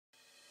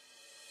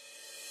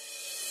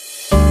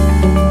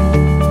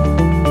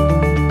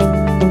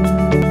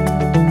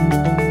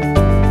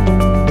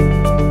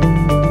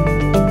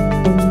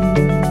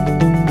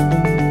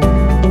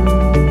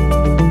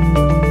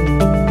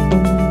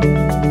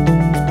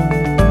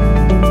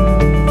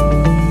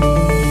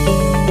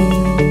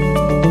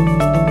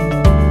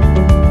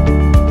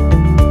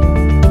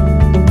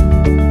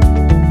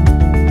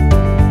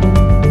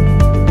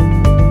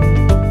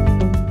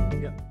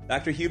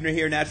Dr. Huebner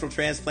here, Natural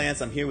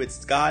Transplants. I'm here with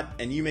Scott,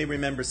 and you may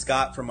remember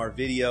Scott from our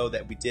video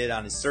that we did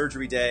on his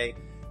surgery day,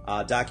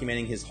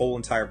 documenting his whole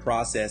entire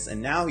process.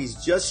 And now he's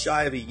just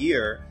shy of a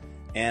year,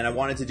 and I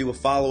wanted to do a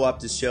follow-up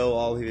to show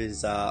all of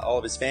his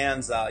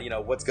fans,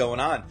 what's going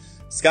on.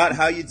 Scott,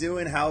 how you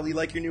doing? How do you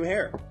like your new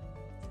hair?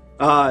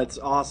 It's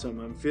awesome.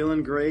 I'm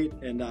feeling great,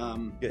 and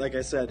like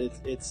I said,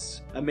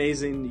 it's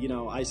amazing. You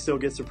know, I still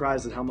get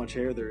surprised at how much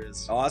hair there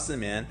is.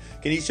 Awesome, man.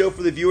 Can you show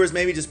for the viewers,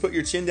 maybe just put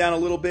your chin down a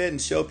little bit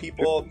and show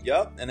people?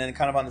 Yep, and then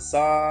kind of on the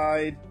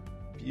side.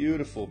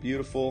 Beautiful,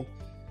 beautiful.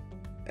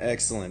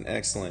 Excellent,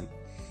 excellent.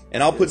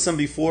 And I'll put some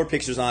before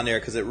pictures on there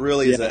because it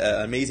really is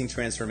an amazing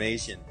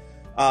transformation.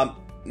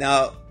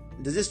 Now,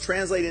 does this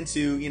translate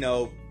into,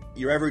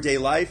 your everyday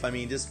life? I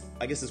mean,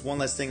 I guess it's one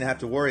less thing to have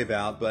to worry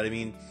about, but I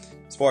mean,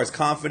 as far as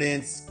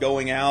confidence,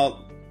 going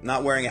out,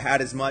 not wearing a hat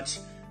as much.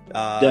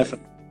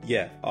 Definitely.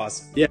 Yeah,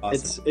 awesome. Yeah,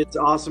 awesome. It's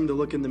awesome to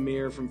look in the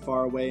mirror from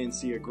far away and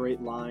see a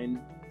great line.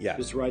 Yeah.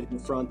 Just right in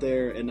front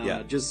there, and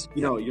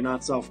you're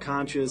not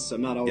self-conscious.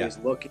 I'm not always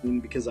looking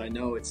because I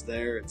know it's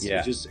there. It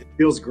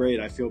feels great.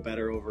 I feel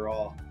better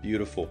overall.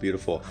 Beautiful,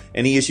 beautiful.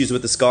 Any issues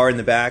with the scar in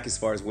the back as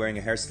far as wearing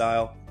a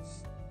hairstyle?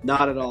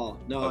 Not at all.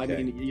 No, okay.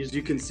 I mean, as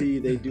you can see,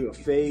 they do a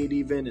fade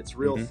even. It's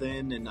real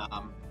thin, and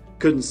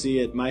couldn't see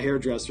it. My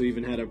hairdresser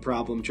even had a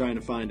problem trying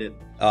to find it.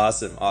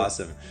 Awesome,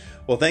 awesome.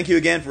 Well, thank you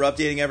again for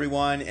updating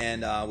everyone,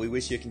 and we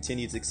wish you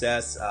continued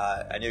success.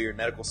 I know you're in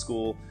medical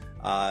school,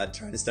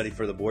 trying to study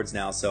for the boards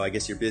now, so I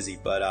guess you're busy.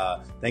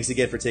 But thanks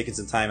again for taking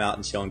some time out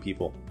and showing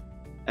people.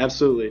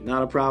 Absolutely,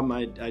 not a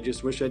problem. I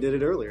just wish I did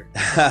it earlier.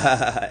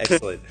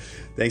 Excellent.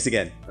 Thanks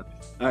again.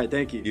 All right,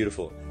 thank you.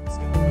 Beautiful.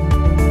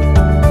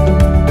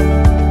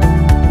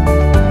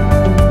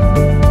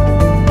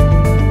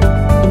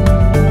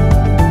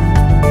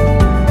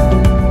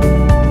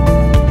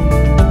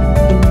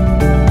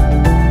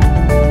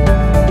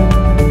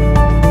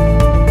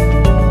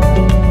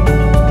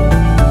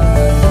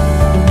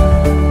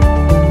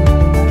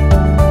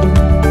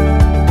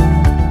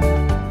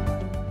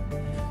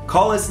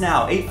 Call us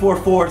now,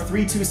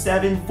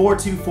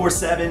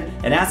 844-327-4247,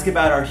 and ask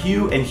about our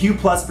Hue and Hue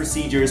Plus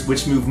procedures,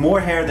 which move more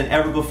hair than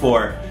ever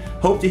before.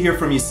 Hope to hear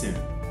from you soon.